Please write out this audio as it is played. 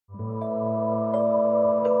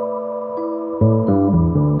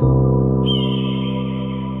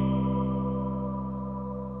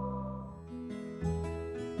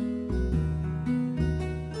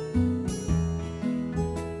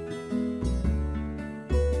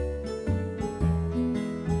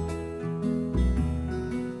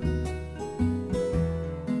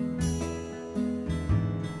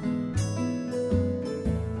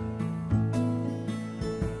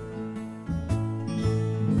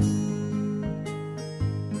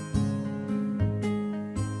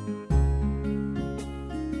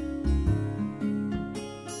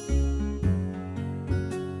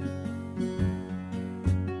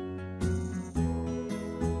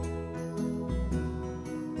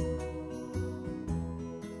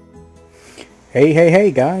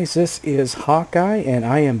Hey guys, this is Hawkeye and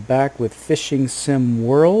I am back with Fishing Sim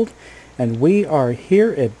World, and we are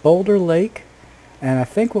here at Boulder Lake. And I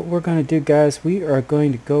think what we're going to do, guys, we are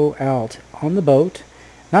going to go out on the boat,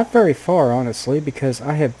 not very far honestly, because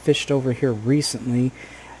I have fished over here recently,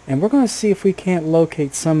 and we're going to see if we can't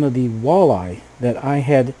locate some of the walleye that I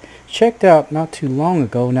had checked out not too long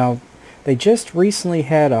ago. Now they just recently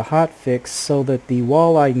had a hot fix so that the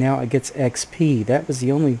walleye now gets XP. That was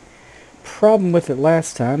the only problem with it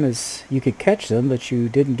last time, is you could catch them but you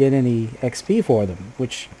didn't get any XP for them,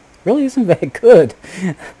 which really isn't that good.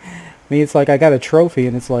 I mean, it's like I got a trophy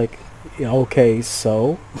and it's like, okay,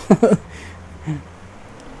 so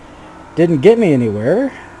didn't get me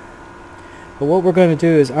anywhere. But what we're going to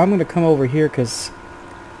do is I'm going to come over here because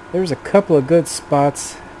there's a couple of good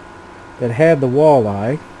spots that had the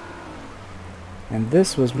walleye, and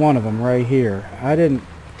this was one of them right here. I didn't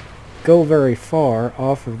go very far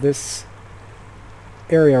off of this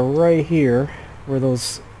area right here where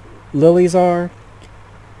those lilies are,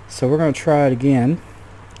 so we're going to try it again.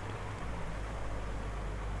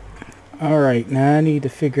 Alright, now I need to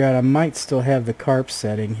figure out, I might still have the carp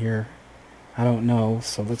setting here, I don't know,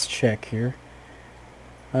 so let's check here.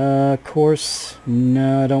 Of course,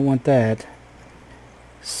 no, I don't want that.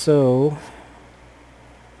 So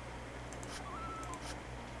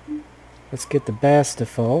let's get the bass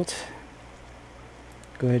default.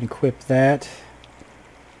 Go ahead and equip that.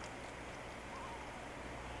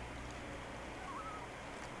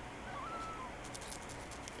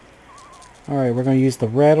 Alright, we're going to use the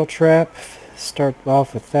rattle trap. Start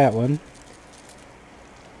off with that one.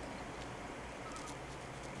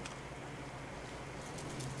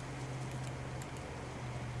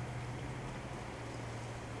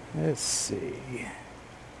 Let's see.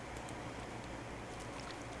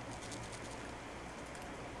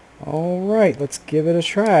 Alright, let's give it a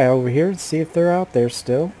try over here and see if they're out there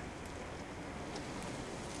still.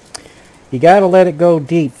 You gotta let it go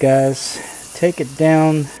deep, guys. Take it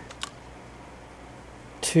down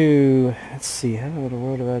to, let's see, how in the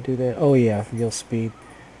world do I do that? Oh yeah, real speed.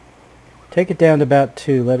 Take it down to about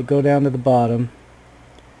 2. Let it go down to the bottom.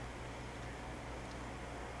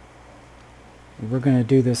 We're going to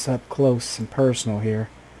do this up close and personal here.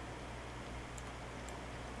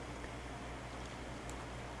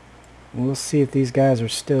 We'll see if these guys are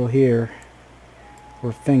still here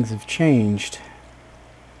or if things have changed.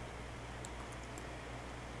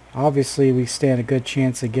 Obviously we stand a good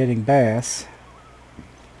chance of getting bass.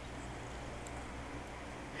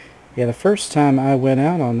 Yeah, the first time I went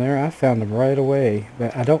out on there I found them right away,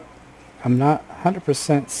 but I'm not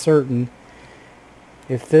 100% certain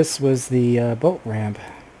if this was the boat ramp.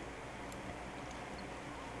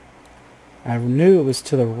 I knew it was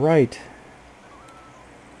to the right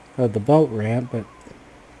of the boat ramp, but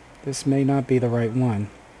this may not be the right one.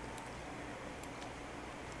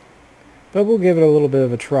 But we'll give it a little bit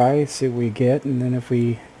of a try, see what we get, and then if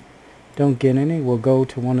we don't get any, we'll go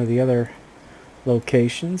to one of the other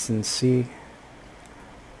locations and see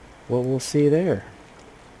what we'll see there.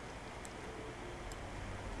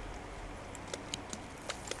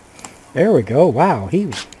 There we go. Wow, he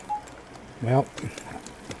was, well,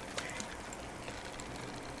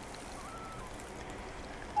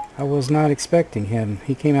 I was not expecting him.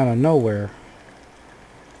 He came out of nowhere.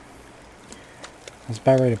 I was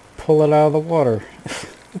about ready to pull it out of the water.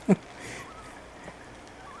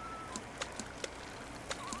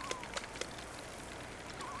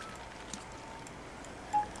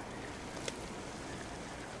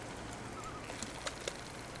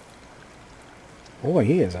 Boy,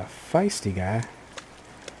 he is a feisty guy.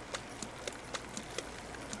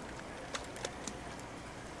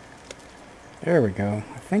 There we go.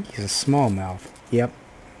 I think he's a smallmouth. Yep.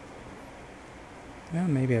 Well,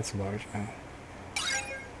 maybe that's a largemouth.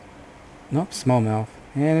 Nope, smallmouth.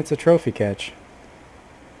 And it's a trophy catch.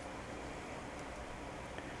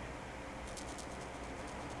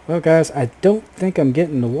 Well, guys, I don't think I'm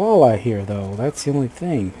getting the walleye here, though. That's the only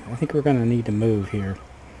thing. I think we're going to need to move here.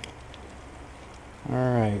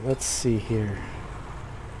 Alright, let's see here.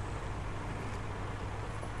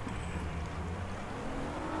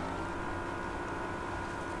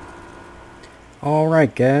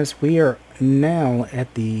 Alright guys, we are now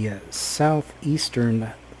at the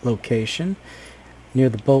southeastern location near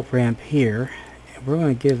the boat ramp here. And we're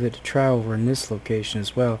going to give it a try over in this location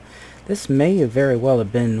as well. This may have very well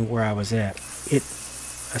have been where I was at.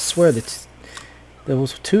 I swear that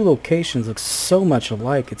those two locations look so much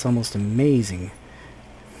alike, it's almost amazing.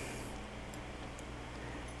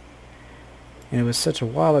 And it was such a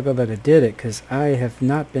while ago that I did it, because I have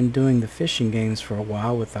not been doing the fishing games for a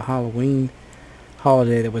while with the Halloween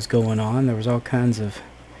holiday that was going on. There was all kinds of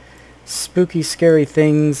spooky, scary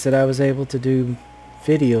things that I was able to do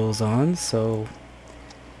videos on, so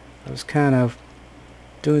I was kind of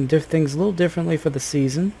doing things a little differently for the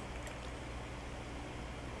season.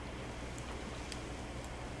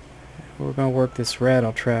 We're going to work this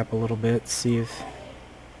rattle trap a little bit, see if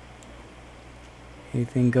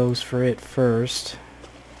anything goes for it first.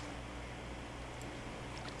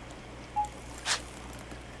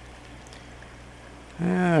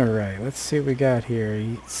 Alright, let's see what we got here.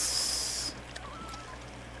 He's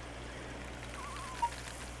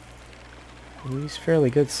fairly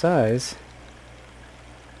good size.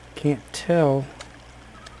 Can't tell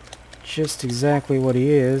just exactly what he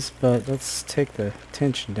is, but let's take the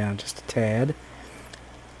tension down just a tad.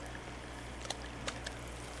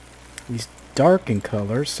 He's dark in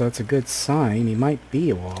color, so it's a good sign. He might be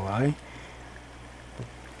a walleye.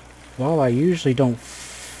 Walleye usually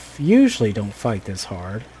don't fight this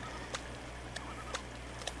hard.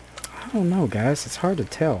 I don't know, guys. It's hard to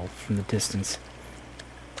tell from the distance.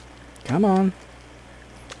 Come on.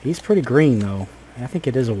 He's pretty green, though. I think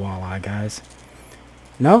it is a walleye, guys.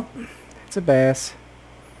 Nope. It's a bass.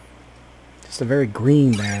 Just a very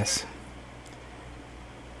green bass.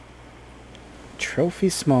 Trophy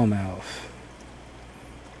smallmouth.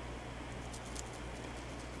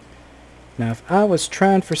 Now, if I was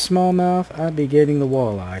trying for smallmouth, I'd be getting the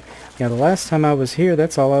walleye. Now, the last time I was here,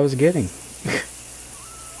 that's all I was getting.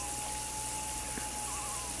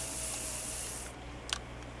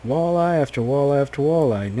 Walleye after walleye after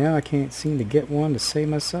walleye. Now I can't seem to get one to save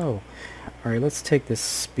my soul. Alright, let's take this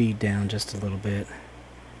speed down just a little bit.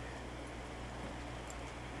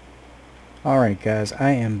 Alright guys,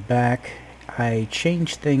 I am back. I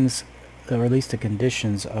changed things, or at least the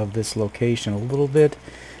conditions of this location a little bit.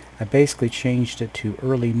 I basically changed it to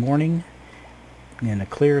early morning in a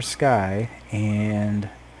clear sky, and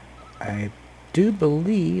I do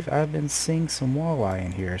believe I've been seeing some walleye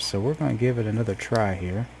in here, so we're going to give it another try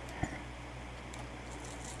here.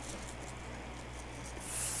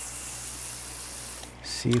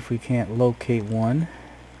 See if we can't locate one.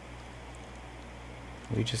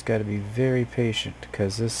 We just got to be very patient,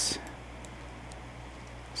 because this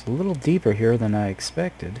is a little deeper here than I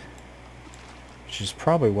expected, which is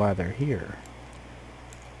probably why they're here.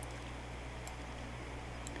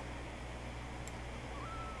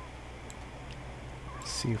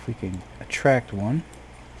 See if we can attract one.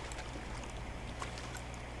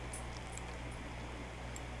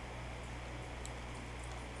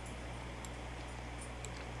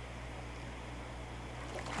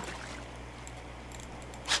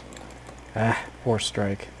 Ah, poor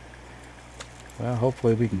strike. Well,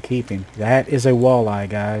 hopefully we can keep him. That is a walleye,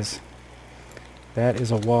 guys. That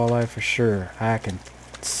is a walleye for sure. I can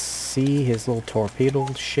see his little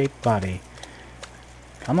torpedo-shaped body.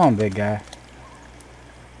 Come on, big guy.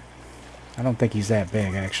 I don't think he's that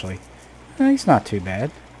big, actually. He's not too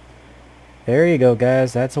bad. There you go,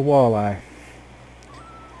 guys. That's a walleye.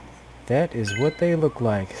 That is what they look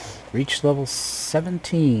like. Reach level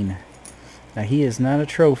 17. Now, he is not a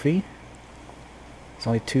trophy. It's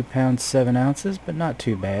only 2 pounds 7 ounces, but not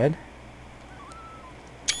too bad.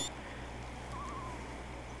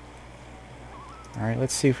 Alright,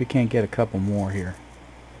 let's see if we can't get a couple more here.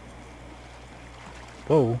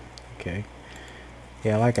 Whoa. Okay.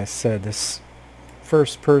 Yeah, like I said, this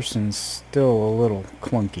first person's still a little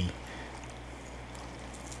clunky.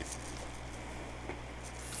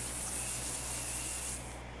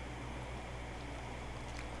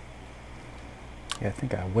 Yeah, I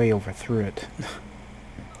think I way overthrew it.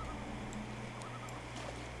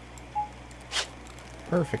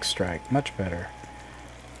 Perfect strike, much better.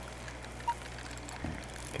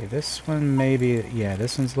 Okay, this one maybe, yeah,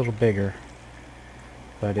 this one's a little bigger,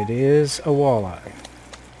 but it is a walleye.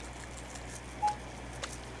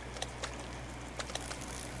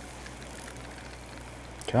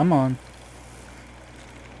 Come on.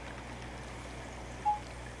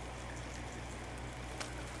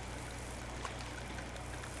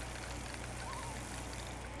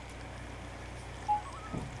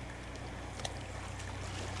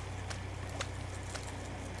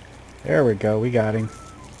 There we go, we got him.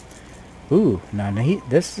 Ooh, now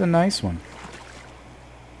this is a nice one.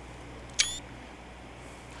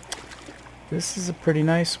 This is a pretty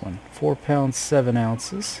nice one. 4 pounds 7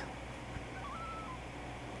 ounces.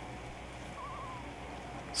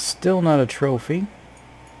 Still not a trophy,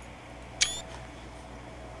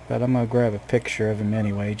 but I'm going to grab a picture of him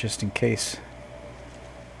anyway, just in case.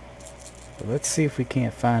 But let's see if we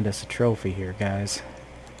can't find us a trophy here, guys.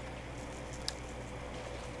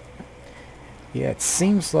 Yeah, it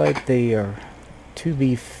seems like they are to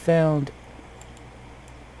be found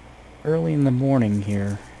early in the morning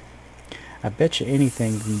here. I bet you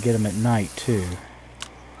anything you can get them at night too.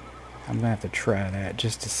 I'm gonna have to try that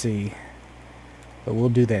just to see, but we'll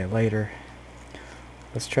do that later.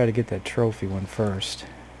 Let's try to get that trophy one first.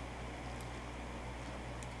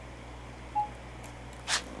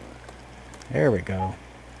 There we go.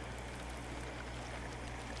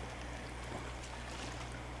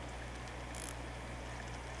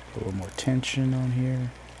 A little more tension on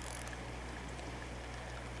here.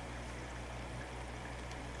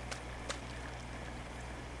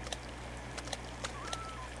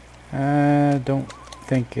 I don't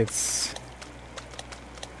think it's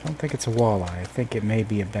a walleye. I think it may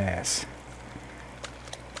be a bass.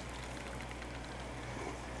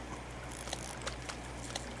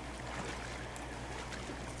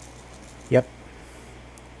 Yep.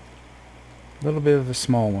 A little bit of a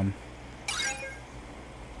small one.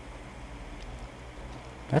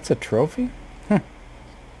 That's a trophy? Huh.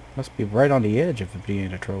 Must be right on the edge of it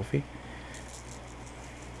being a trophy.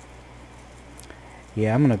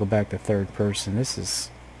 Yeah, I'm gonna go back to third person. This is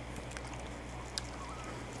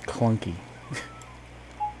clunky.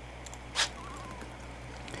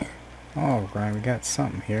 Alright, we got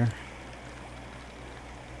something here.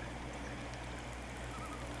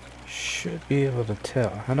 Should be able to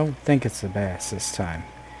tell. I don't think it's a bass this time.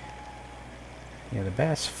 Yeah, the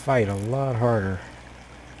bass fight a lot harder.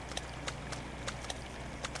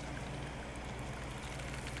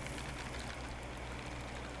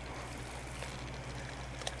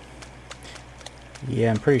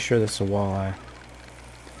 Yeah, I'm pretty sure this is a walleye.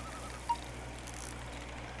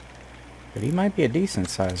 But he might be a decent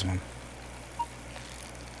sized one.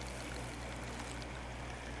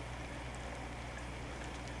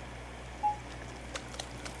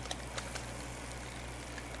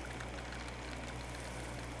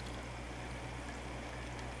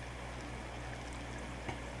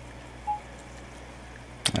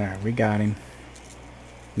 Alright, we got him.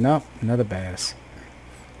 Nope, another bass.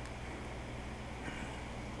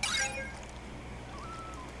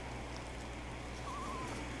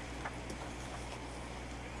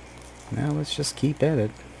 Now let's just keep at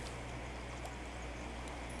it.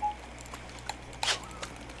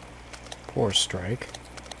 Poor strike.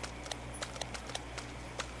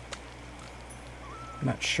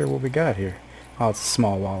 Not sure what we got here. Oh, it's a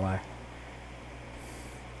small walleye.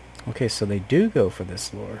 Okay, so they do go for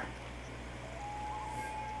this lure.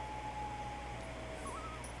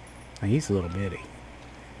 Now he's a little bitty.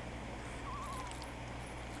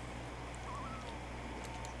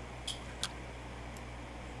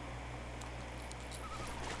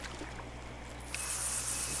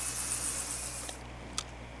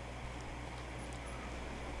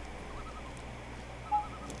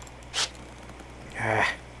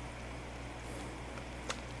 Ah.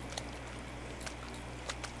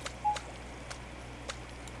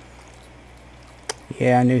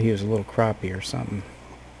 Yeah, I knew he was a little crappie or something.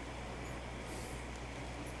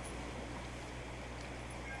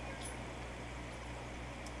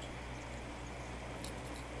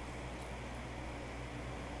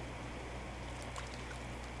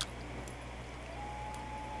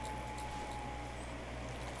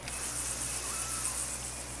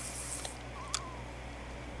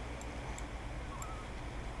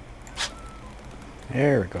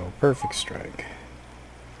 There we go, perfect strike.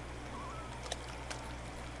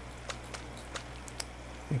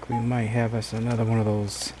 I think we might have us another one of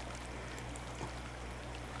those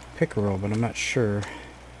pickerel, but I'm not sure.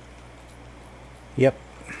 Yep.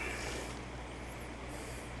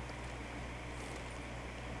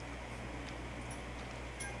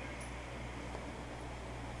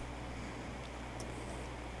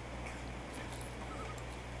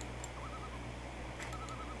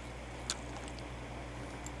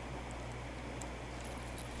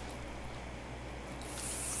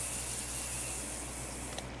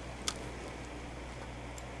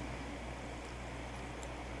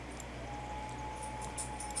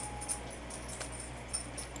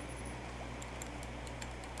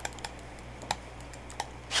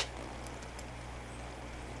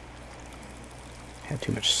 Had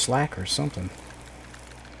too much slack or something.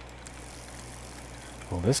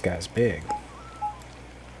 Well, this guy's big. I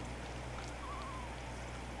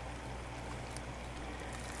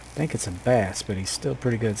think it's a bass, but he's still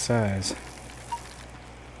pretty good size.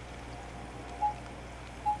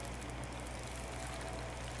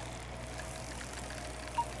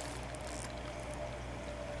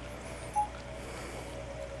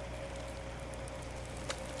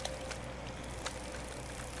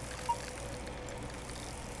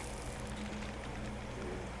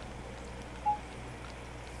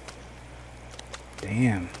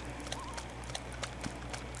 Damn.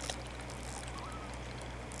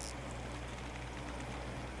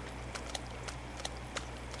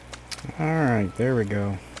 Alright, there we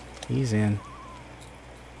go. He's in.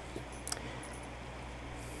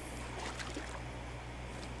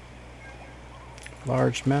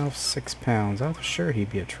 Largemouth, 6 pounds. I was sure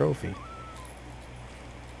he'd be a trophy.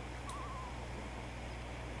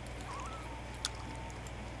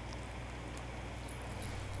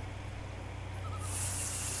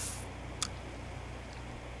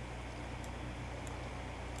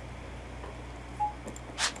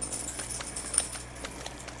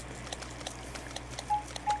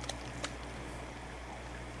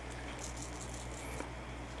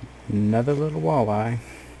 Another little walleye.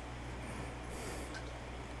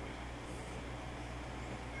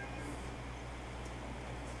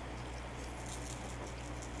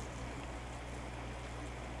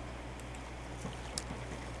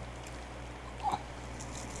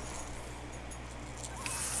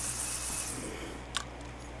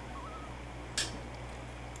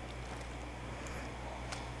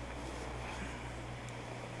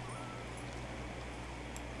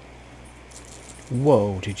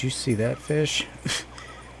 Whoa, did you see that fish?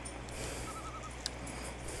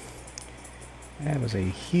 That was a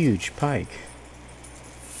huge pike.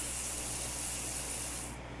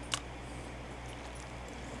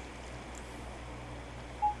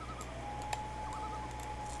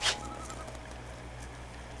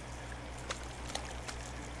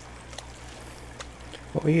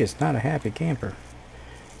 Well, he is not a happy camper.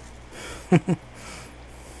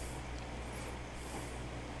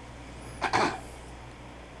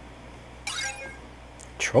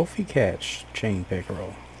 Trophy catch, chain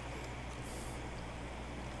pickerel.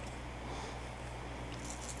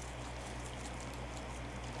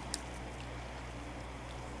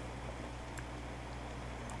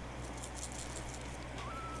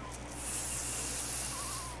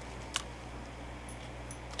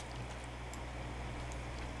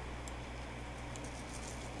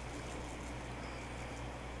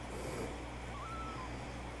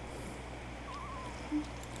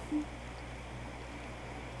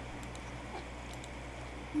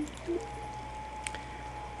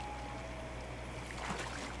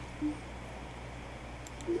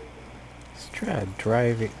 Let's try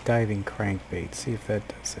a diving crankbait, see if that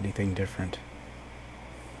does anything different.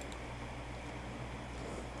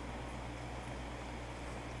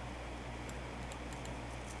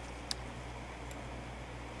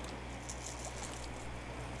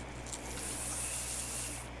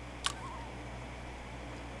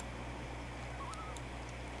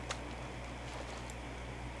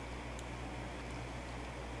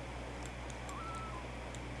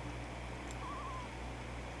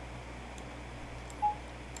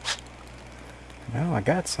 Well, I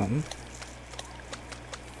got something.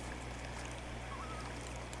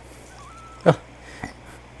 Oh,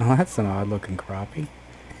 well, that's an odd looking crappie.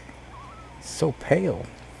 It's so pale.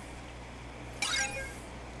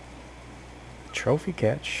 Trophy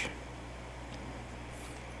catch.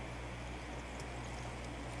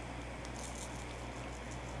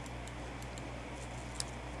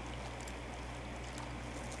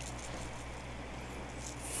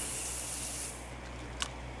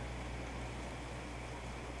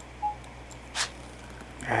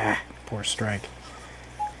 Ah, poor strike.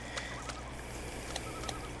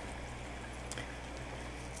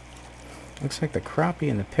 Looks like the crappie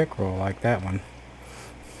and the pickerel like that one.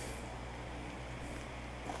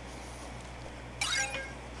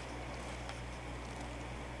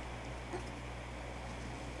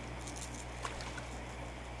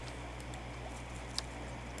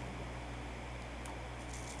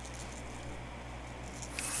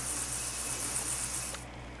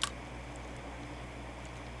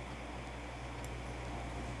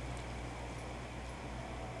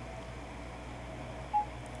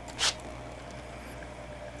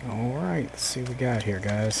 Alright, let's see what we got here,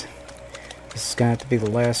 guys. This is going to have to be the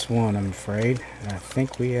last one, I'm afraid. And I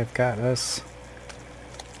think we have got us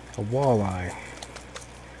a walleye.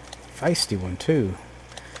 Feisty one, too.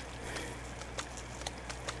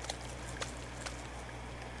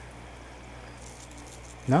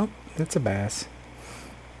 Nope, that's a bass.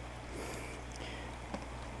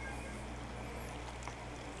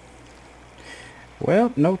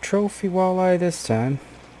 Well, no trophy walleye this time.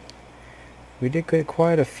 We did get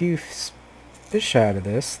quite a few fish out of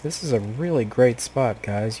this. This is a really great spot,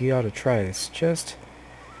 guys. You ought to try this. Just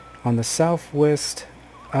on the southwest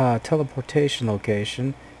teleportation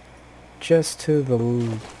location, just to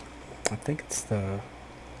the, I think it's the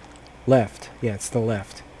left. Yeah, it's the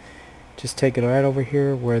left. Just take it right over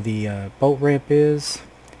here where the boat ramp is.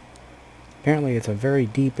 Apparently it's a very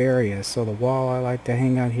deep area, so the walleye like to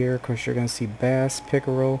hang out here. Of course, you're going to see bass,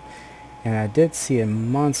 pickerel, And I did see a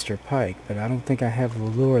monster pike, but I don't think I have the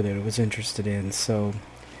lure that it was interested in, so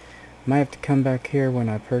might have to come back here when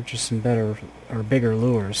I purchase some better or bigger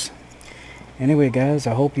lures. Anyway guys,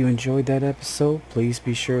 I hope you enjoyed that episode. Please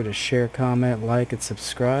be sure to share, comment, like, and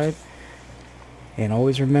subscribe. And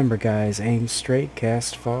always remember guys, aim straight,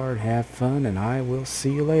 cast far, and have fun, and I will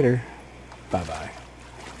see you later. Bye bye.